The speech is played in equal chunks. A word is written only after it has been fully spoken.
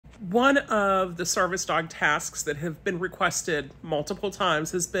One of the service dog tasks that have been requested multiple times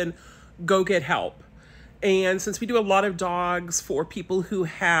has been go get help. And since we do a lot of dogs for people who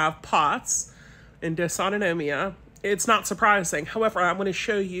have POTS and dysautonomia, it's not surprising. However, I'm going to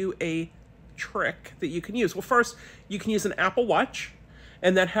show you a trick that you can use. Well, first, you can use an Apple Watch,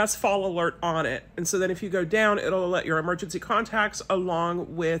 and that has fall alert on it. And so then if you go down, it'll let your emergency contacts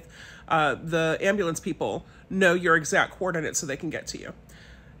along with the ambulance people know your exact coordinates so they can get to you.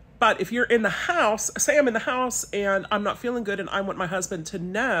 But if you're in the house, say I'm in the house and I'm not feeling good and I want my husband to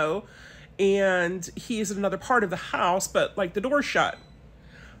know, and he's in another part of the house, but like the door's shut,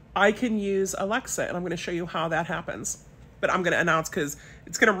 I can use Alexa, and I'm going to show you how that happens. But I'm going to announce because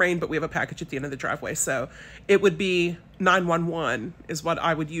it's going to rain, but we have a package at the end of the driveway. So it would be 911 is what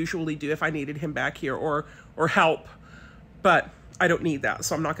I would usually do if I needed him back here or help. But I don't need that,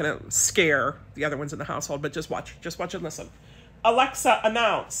 so I'm not going to scare the other ones in the household. But just watch and listen. Alexa,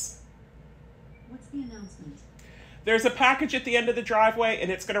 announce. What's the announcement? There's a package at the end of the driveway,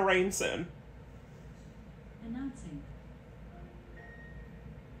 and it's going to rain soon. Announcing.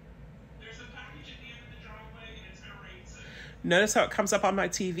 There's a package at the end of the driveway, and it's going to rain soon. Notice how it comes up on my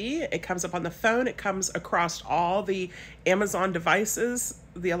TV. It comes up on the phone. It comes across all the Amazon devices,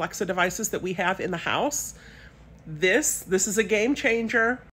 the Alexa devices that we have in the house. This is a game changer.